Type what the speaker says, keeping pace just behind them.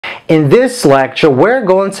In this lecture, we're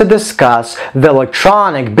going to discuss the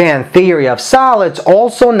electronic band theory of solids,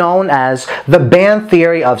 also known as the band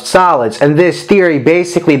theory of solids. And this theory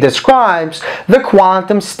basically describes the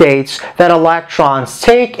quantum states that electrons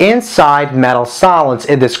take inside metal solids.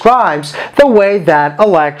 It describes the way that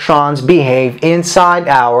electrons behave inside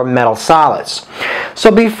our metal solids.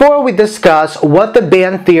 So before we discuss what the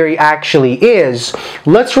band theory actually is,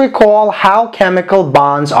 let's recall how chemical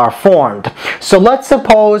bonds are formed. So let's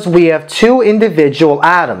suppose we have two individual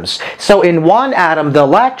atoms. So in one atom, the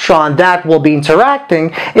electron that will be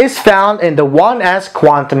interacting is found in the 1s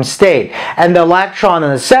quantum state, and the electron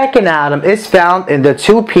in the second atom is found in the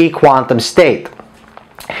 2p quantum state.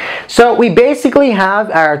 So we basically have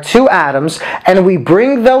our two atoms, and we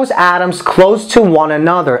bring those atoms close to one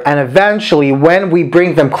another, and eventually when we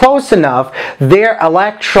bring them close enough, their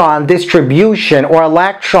electron distribution or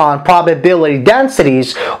electron probability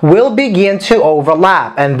densities will begin to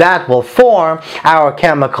overlap, and that will form our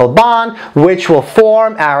chemical bond, which will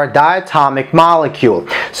form our diatomic molecule.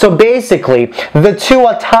 So basically, the two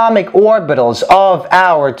atomic orbitals of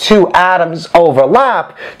our two atoms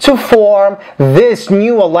overlap to form this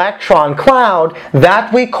new electron cloud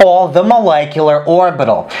that we call the molecular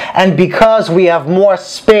orbital. And because we have more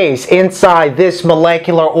space inside this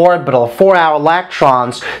molecular orbital for our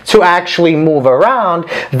electrons to actually move around,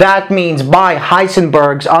 that means by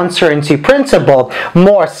Heisenberg's uncertainty principle,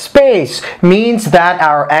 more space means that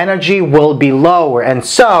our energy will be lower. And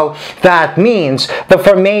so that means the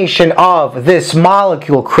formation of this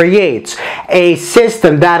molecule creates a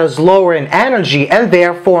system that is lower in energy and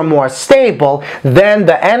therefore more stable than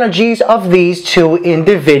the energies of these two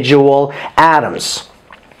individual atoms.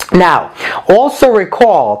 Now, also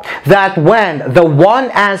recall that when the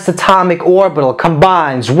 1s atomic orbital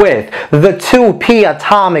combines with the 2p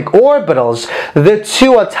atomic orbitals, the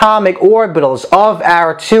two atomic orbitals of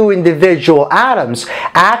our two individual atoms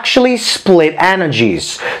actually split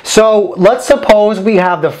energies. So let's suppose we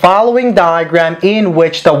have the following diagram in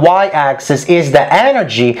which the y-axis is the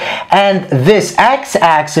energy, and this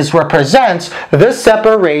x-axis represents the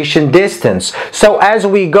separation distance. So as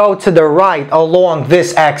we go to the right along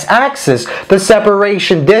this x-axis, the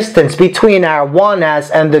separation distance between our 1s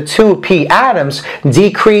and the 2p atoms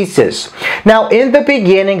decreases. Now, in the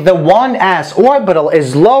beginning, the 1s orbital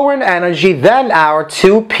is lower in energy than our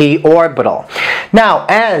 2p orbital. Now,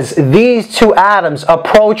 as these two atoms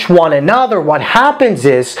approach one another, what happens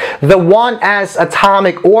is the 1s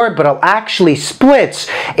atomic orbital actually splits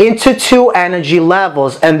into two energy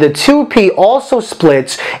levels, and the 2p also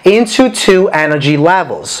splits into two energy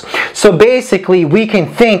levels. So basically, we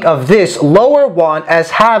can think of this lower one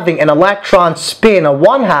as having an electron spin of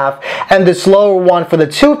 1/2, and this lower one for the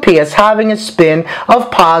 2p as having a spin of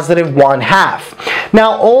positive 1/2.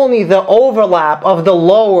 Now, only the overlap of the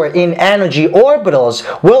lower in energy orbitals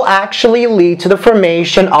will actually lead to the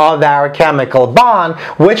formation of our chemical bond,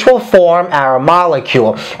 which will form our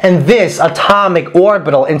molecule. And this atomic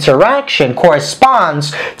orbital interaction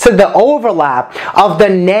corresponds to the overlap of the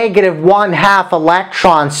negative 1/2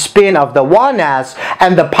 electron spin of the 1s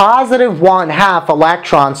and the positive 1/2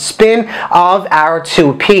 electron spin of our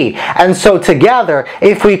 2p. And so together,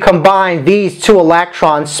 if we combine these two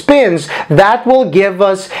electron spins, that will give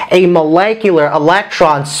us a molecular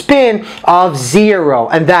electron spin of 0,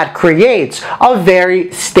 and that creates a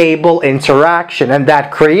very stable interaction, and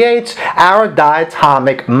that creates our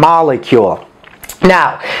diatomic molecule.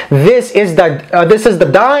 Now, this is the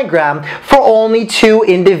diagram for only two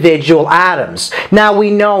individual atoms. Now,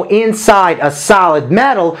 we know inside a solid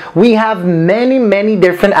metal, we have many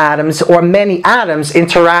different atoms, or many atoms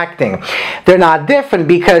interacting. They're not different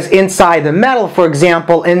because inside the metal, for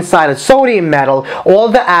example, inside a sodium metal, all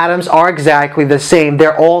the atoms are exactly the same.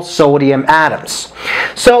 They're all sodium atoms.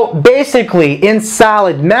 So basically, in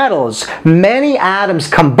solid metals, many atoms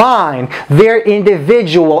combine their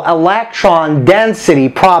individual electron density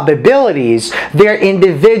probabilities, their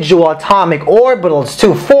individual atomic orbitals,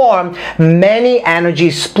 to form many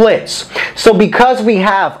energy splits. So because we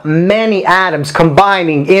have many atoms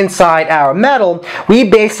combining inside our metal, we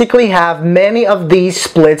basically have many of these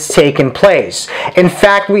splits taking place. In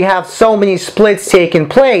fact, we have so many splits taking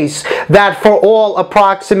place that for all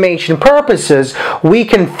approximation purposes, we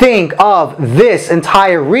can think of this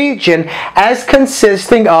entire region as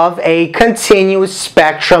consisting of a continuous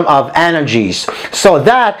spectrum of energies. so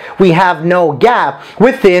that we have no gap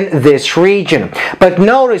within this region. But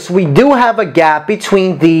notice we do have a gap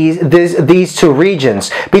between these two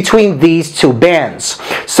regions, between these two bands.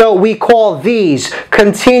 So we call these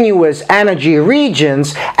continuous energy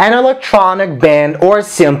regions an electronic band or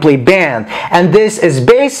simply band. And this is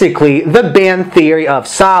basically the band theory of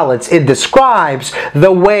solids. It describes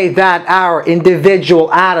the way that our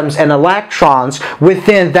individual atoms and electrons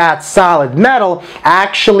within that solid metal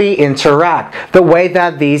actually interact, the way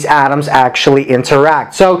that these atoms actually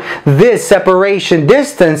interact. So this separation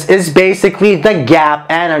distance is basically the gap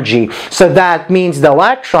energy. So that means the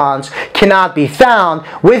electrons cannot be found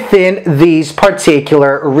within these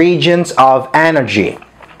particular regions of energy.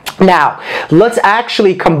 Now, let's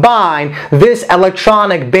actually combine this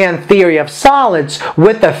electronic band theory of solids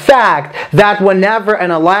with the fact that whenever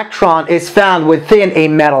an electron is found within a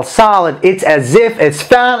metal solid, it's as if it's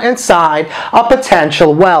found inside a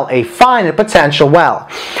potential well, a finite potential well.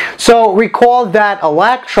 So recall that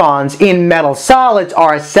electrons in metal solids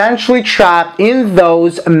are essentially trapped in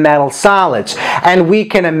those metal solids. And we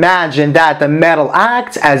can imagine that the metal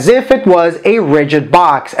acts as if it was a rigid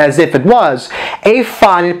box, as if it was a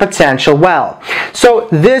finite potential well. So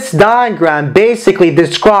this diagram basically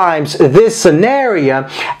describes this scenario,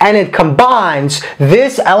 and it combines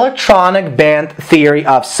this electronic band theory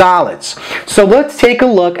of solids. So let's take a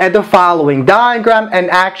look at the following diagram and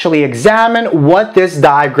actually examine what this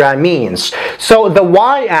diagram means. So the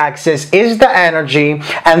y-axis is the energy,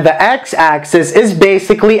 and the x-axis is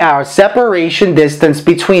basically our separation distance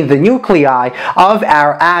between the nuclei of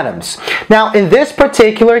our atoms. Now in this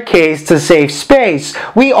particular case, to save space,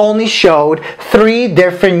 we only showed 3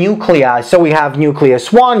 different nuclei. So we have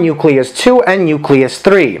nucleus 1, nucleus 2, and nucleus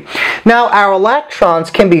 3. Now our electrons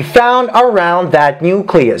can be found around that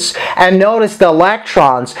nucleus. And notice the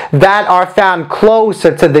electrons that are found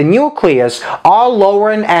closer to the nucleus are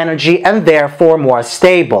lower in energy and therefore more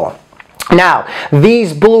stable. Now,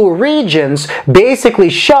 these blue regions basically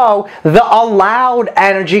show the allowed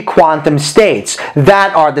energy quantum states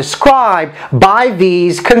that are described by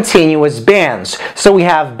these continuous bands. So we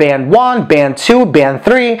have band 1, band 2, band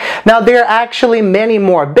 3. Now, there are actually many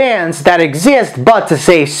more bands that exist, but to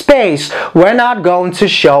save space, we're not going to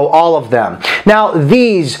show all of them. Now,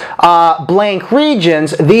 these blank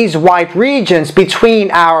regions, these white regions between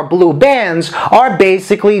our blue bands are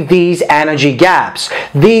basically these energy gaps.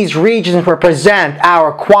 These regions represent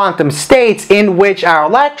our quantum states in which our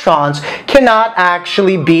electrons cannot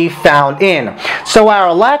actually be found in. So our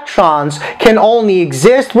electrons can only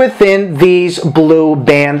exist within these blue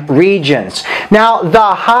band regions. Now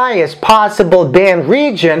the highest possible band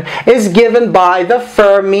region is given by the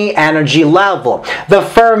Fermi energy level. The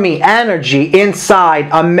Fermi energy inside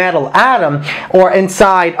a metal atom or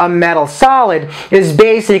inside a metal solid is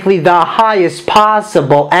basically the highest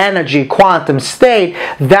possible energy quantum state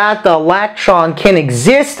that the electron can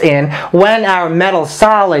exist in when our metal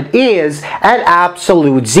solid is at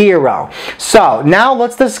absolute zero. So now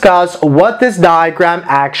let's discuss what this diagram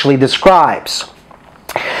actually describes.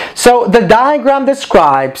 So the diagram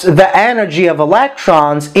describes the energy of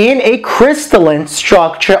electrons in a crystalline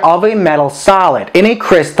structure of a metal solid, in a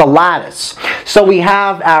crystal lattice. So we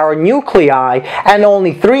have our nuclei, and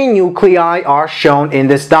only 3 nuclei are shown in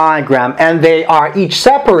this diagram, and they are each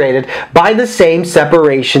separated by the same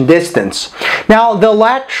separation distance. Now the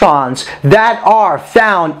electrons that are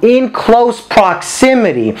found in close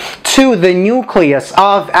proximity to the nucleus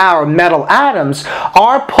of our metal atoms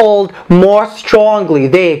are pulled more strongly.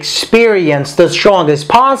 They experience the strongest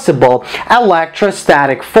possible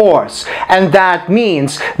electrostatic force, and that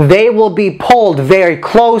means they will be pulled very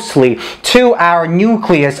closely to our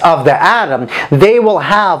nucleus of the atom. They will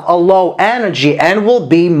have a low energy and will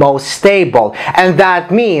be most stable, and that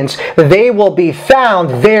means they will be found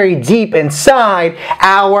very deep inside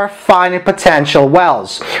our finite potential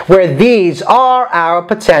wells, where these are our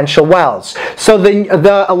potential wells. So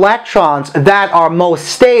the electrons that are most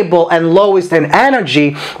stable and lowest in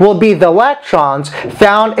energy will be the electrons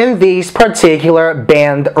found in these particular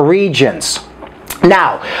band regions.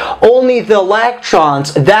 Now, only the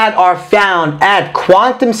electrons that are found at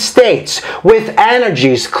quantum states with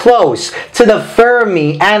energies close to the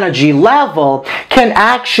Fermi energy level can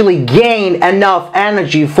actually gain enough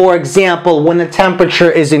energy, for example, when the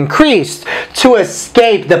temperature is increased, to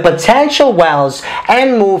escape the potential wells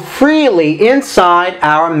and move freely inside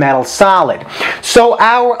our metal solid. So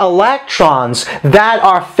our electrons that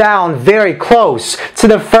are found very close to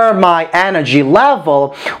the Fermi energy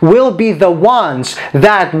level will be the ones proves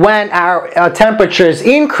that when our temperatures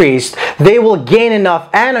increased, they will gain enough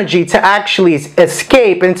energy to actually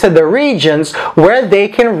escape into the regions where they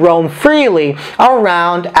can roam freely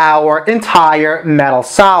around our entire metal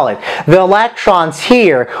solid. The electrons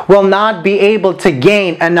here will not be able to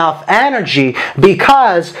gain enough energy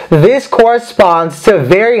because this corresponds to a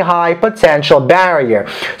very high potential barrier.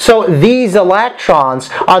 So these electrons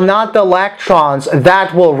are not the electrons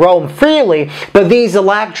that will roam freely, but these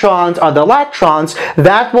electrons are the electrons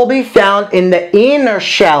that will be found in the inner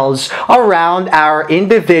shells around our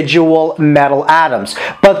individual metal atoms.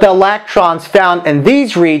 But the electrons found in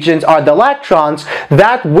these regions are the electrons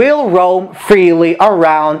that will roam freely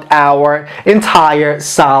around our entire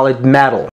solid metal.